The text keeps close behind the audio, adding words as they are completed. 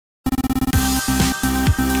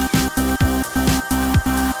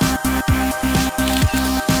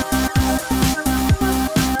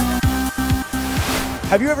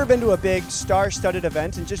Have you ever been to a big star-studded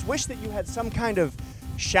event and just wish that you had some kind of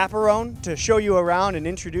chaperone to show you around and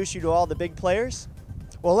introduce you to all the big players?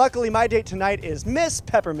 Well, luckily my date tonight is Miss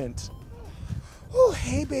Peppermint. Oh,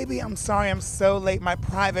 hey baby, I'm sorry I'm so late. My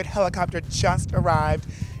private helicopter just arrived.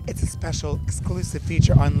 It's a special exclusive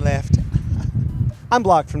feature on Lyft. I'm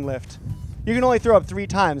blocked from Lyft. You can only throw up 3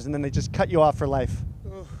 times and then they just cut you off for life.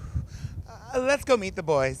 Let's go meet the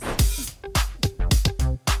boys.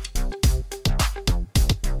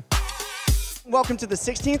 Welcome to the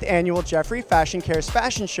 16th annual Jeffrey Fashion Cares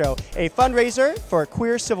Fashion Show, a fundraiser for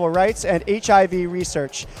queer civil rights and HIV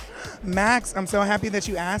research. Max, I'm so happy that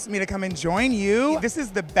you asked me to come and join you. This is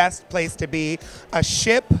the best place to be. A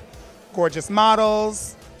ship, gorgeous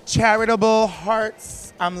models, charitable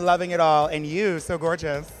hearts. I'm loving it all, and you, so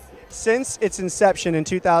gorgeous. Since its inception in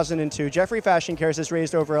 2002, Jeffrey Fashion Cares has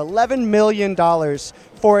raised over $11 million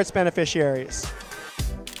for its beneficiaries.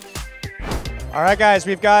 All right, guys,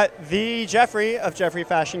 we've got the Jeffrey of Jeffrey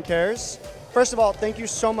Fashion Cares. First of all, thank you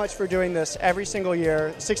so much for doing this every single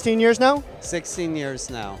year. 16 years now? 16 years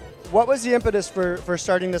now. What was the impetus for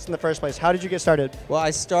starting this in the first place? How did you get started? Well,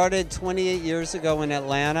 I started 28 years ago in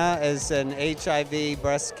Atlanta as an HIV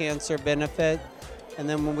breast cancer benefit. And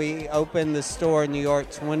then when we opened the store in New York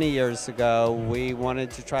 20 years ago, we wanted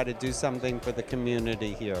to try to do something for the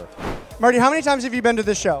community here. Marty, how many times have you been to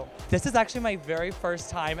this show? This is actually my very first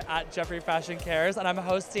time at Jeffrey Fashion Cares, and I'm one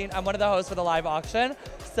of the hosts for the live auction,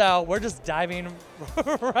 so we're just diving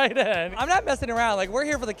right in. I'm not messing around, like we're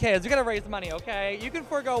here for the kids. We gotta raise money, okay? You can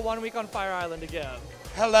forego 1 week on Fire Island to give.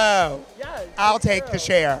 Hello. Yes, I'll take the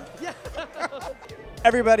share. Yeah.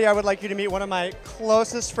 Everybody, I would like you to meet one of my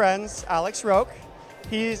closest friends, Alex Roque.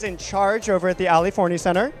 He's in charge over at the California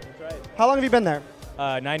Center. That's right. How long have you been there?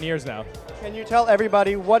 9 years now. Can you tell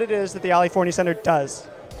everybody what it is that the California Center does?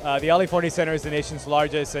 The California Center is the nation's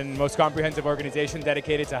largest and most comprehensive organization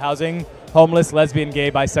dedicated to housing homeless, lesbian, gay,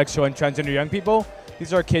 bisexual, and transgender young people.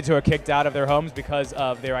 These are kids who are kicked out of their homes because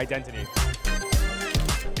of their identity.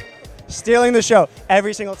 Stealing the show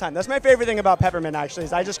every single time. That's my favorite thing about Peppermint, actually,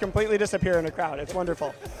 is I just completely disappear in a crowd. It's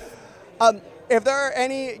wonderful. If there are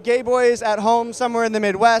any gay boys at home somewhere in the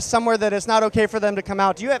Midwest, somewhere that it's not okay for them to come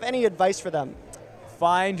out, do you have any advice for them?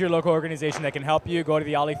 Find your local organization that can help you. Go to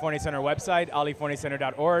the California Center website,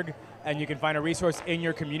 californiacenter.org, and you can find a resource in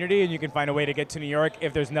your community, and you can find a way to get to New York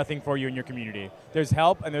if there's nothing for you in your community. There's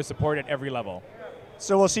help and there's support at every level.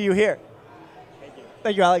 So we'll see you here. Thank you.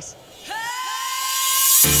 Thank you, Alex.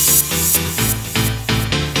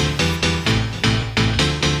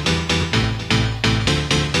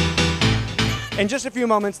 In just a few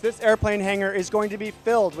moments, this airplane hangar is going to be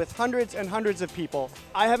filled with hundreds and hundreds of people.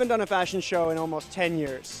 I haven't done a fashion show in almost 10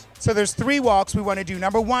 years. So there's 3 walks we want to do.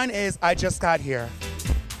 Number 1 is I just got here.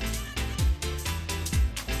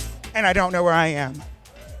 And I don't know where I am.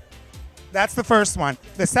 That's the first one.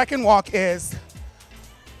 The second walk is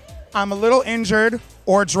I'm a little injured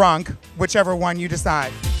or drunk, whichever one you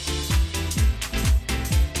decide.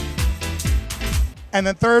 And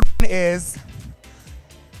the third one is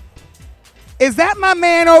that my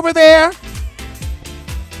man over there?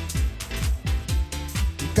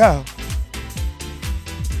 Go.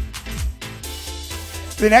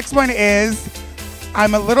 The next one is,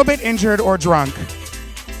 I'm a little bit injured or drunk.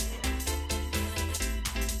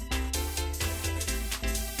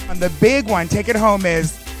 And the big one, take it home,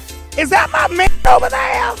 is that my man over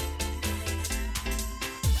there?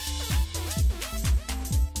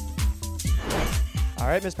 All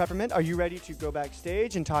right, Miss Peppermint, are you ready to go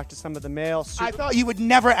backstage and talk to some of the male I thought you would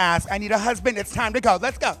never ask. I need a husband. It's time to go.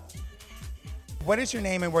 Let's go. What is your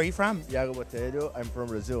name and where are you from? Yago Botelho. I'm from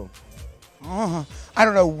Brazil. Oh, I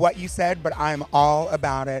don't know what you said, but I'm all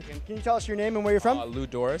about it. Can you tell us your name and where you're from? Lou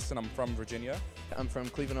Doris, and I'm from Virginia. I'm from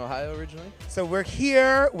Cleveland, Ohio originally. So we're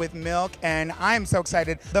here with Milk, and I'm so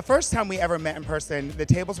excited. The first time we ever met in person, the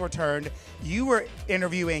tables were turned. You were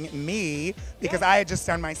interviewing me because I had just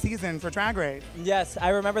done my season for Drag Race. Yes, I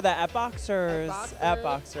remember that at Boxers. At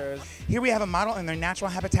Boxers. Here we have a model in their natural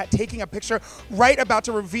habitat taking a picture, right about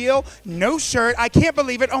to reveal, no shirt. I can't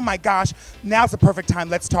believe it. Oh my gosh. Now's the perfect time.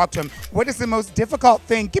 Let's talk to him. What is the most difficult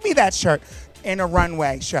thing? Give me that shirt in a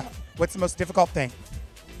runway show. What's the most difficult thing?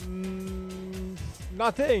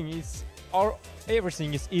 Nothing.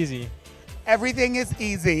 Everything is easy. Everything is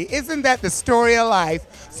easy. Isn't that the story of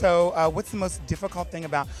life? So what's the most difficult thing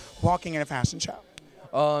about walking in a fashion show?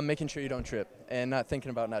 Making sure you don't trip and not thinking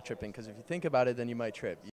about not tripping, because if you think about it, then you might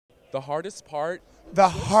trip. The hardest part The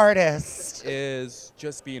hardest is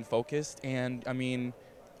just being focused, and I mean,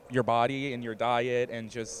 your body and your diet and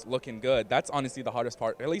just looking good. That's honestly the hardest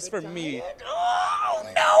part, at least for me. Oh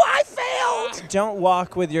no, I failed. don't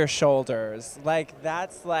walk with your shoulders. Like,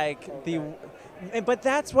 that's like the, but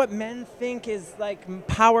that's what men think is like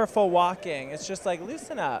powerful walking. It's just like,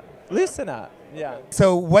 loosen up, loosen up. Yeah.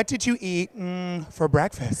 So what did you eat for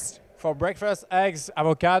breakfast? For breakfast, eggs,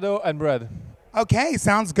 avocado, and bread. Okay,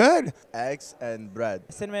 sounds good. Eggs and bread.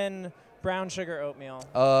 Cinnamon, brown sugar oatmeal.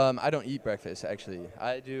 I don't eat breakfast, actually.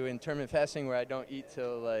 I do intermittent fasting where I don't eat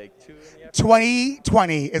till like 2 in the afternoon.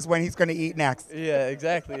 2020 is when he's going to eat next. Yeah,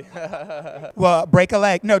 exactly. Well, break a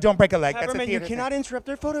leg. No, don't break a leg. That's a Peppermint, you theater cannot thing. interrupt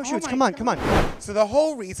their photo Oh shoots. my Come on, come on. So the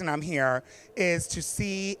whole reason I'm here is to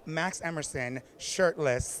see Max Emerson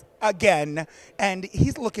shirtless again, and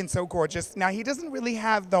he's looking so gorgeous. Now, he doesn't really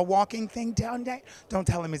have the walking thing down yet. Don't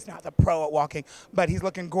tell him he's not the pro at walking, but he's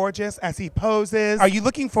looking gorgeous as he poses. Are you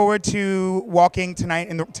looking forward to walking tonight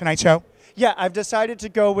in the Tonight Show? Yeah, I've decided to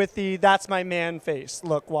go with the "that's my man" face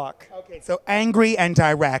look walk. Okay, so angry and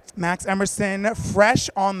direct. Max Emerson,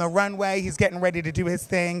 fresh on the runway. He's getting ready to do his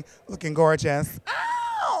thing, looking gorgeous.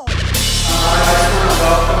 Ow! I just want to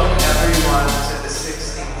welcome everyone to the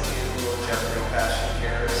 16th annual Jeffrey Fashion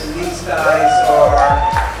Cares. And these guys are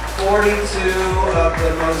 42 of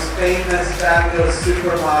the most famous, fabulous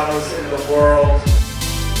supermodels in the world.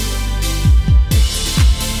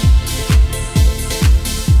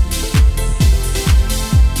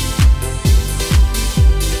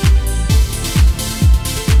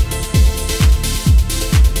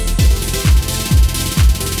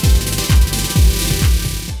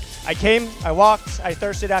 I came, I walked, I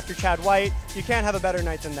thirsted after Chad White. You can't have a better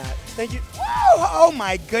night than that. Thank you. Whoa! Oh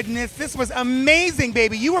my goodness, this was amazing,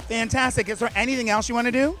 baby. You were fantastic. Is there anything else you want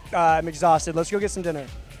to do? I'm exhausted. Let's go get some dinner.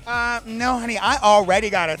 No, honey, I already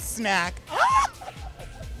got a snack.